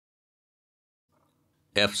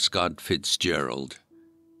F. Scott Fitzgerald.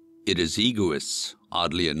 It is egoists,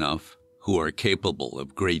 oddly enough, who are capable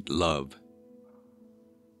of great love.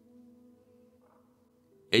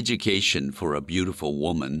 Education for a beautiful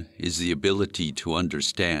woman is the ability to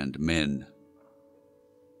understand men.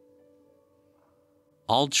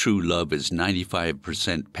 All true love is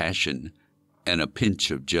 95% passion and a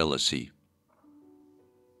pinch of jealousy.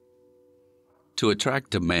 To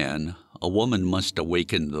attract a man, a woman must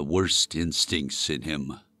awaken the worst instincts in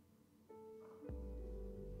him.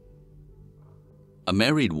 A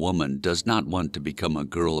married woman does not want to become a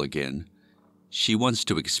girl again. She wants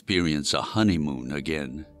to experience a honeymoon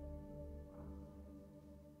again.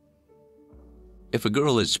 If a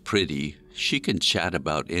girl is pretty, she can chat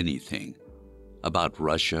about anything. About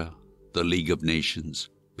Russia, the League of Nations,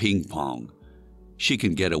 ping pong. She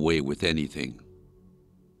can get away with anything.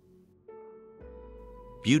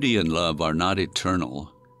 Beauty and love are not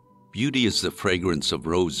eternal. Beauty is the fragrance of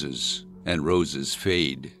roses, and roses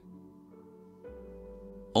fade.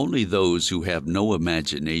 Only those who have no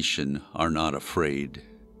imagination are not afraid.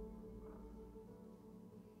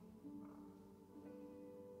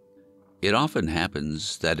 It often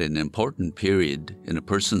happens that an important period in a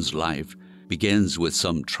person's life begins with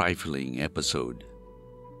some trifling episode.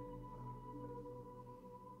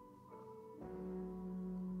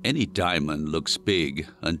 Any diamond looks big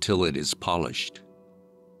until it is polished.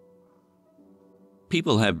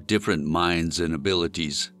 People have different minds and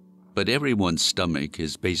abilities, but everyone's stomach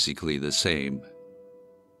is basically the same.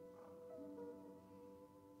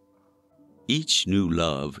 Each new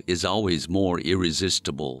love is always more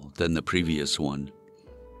irresistible than the previous one.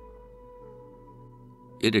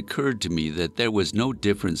 It occurred to me that there was no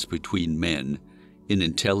difference between men in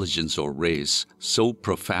intelligence or race so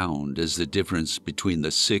profound as the difference between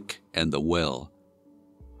the sick and the well.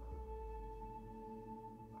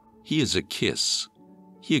 He is a kiss.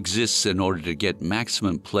 He exists in order to get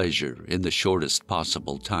maximum pleasure in the shortest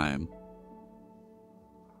possible time.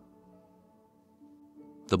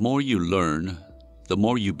 The more you learn, the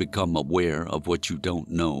more you become aware of what you don't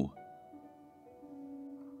know.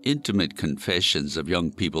 Intimate confessions of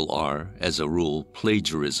young people are, as a rule,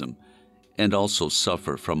 plagiarism, and also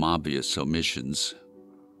suffer from obvious omissions.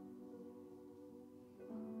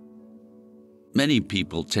 Many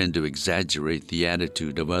people tend to exaggerate the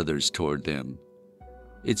attitude of others toward them.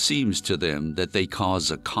 It seems to them that they cause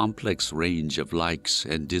a complex range of likes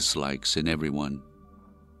and dislikes in everyone.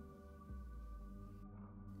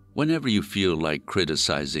 Whenever you feel like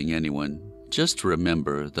criticizing anyone, just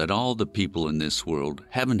remember that all the people in this world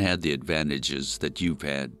haven't had the advantages that you've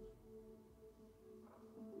had.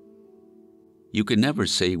 You can never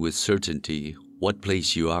say with certainty what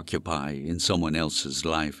place you occupy in someone else's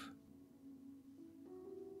life.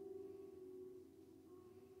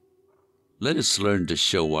 Let us learn to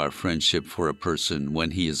show our friendship for a person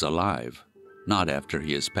when he is alive, not after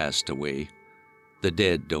he has passed away. The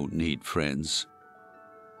dead don't need friends.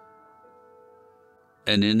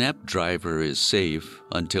 An inept driver is safe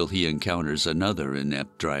until he encounters another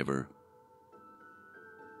inept driver.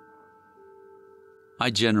 I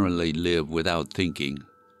generally live without thinking.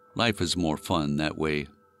 Life is more fun that way.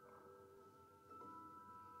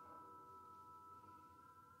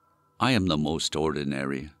 I am the most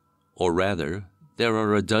ordinary, or rather, there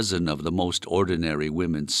are a dozen of the most ordinary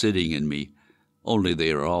women sitting in me, only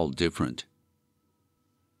they are all different.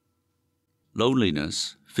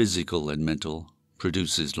 Loneliness, physical and mental,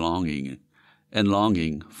 produces longing, and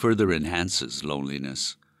longing further enhances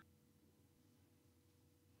loneliness.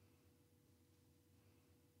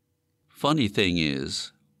 Funny thing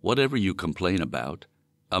is, whatever you complain about,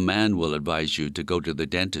 a man will advise you to go to the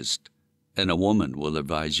dentist, and a woman will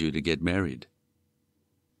advise you to get married.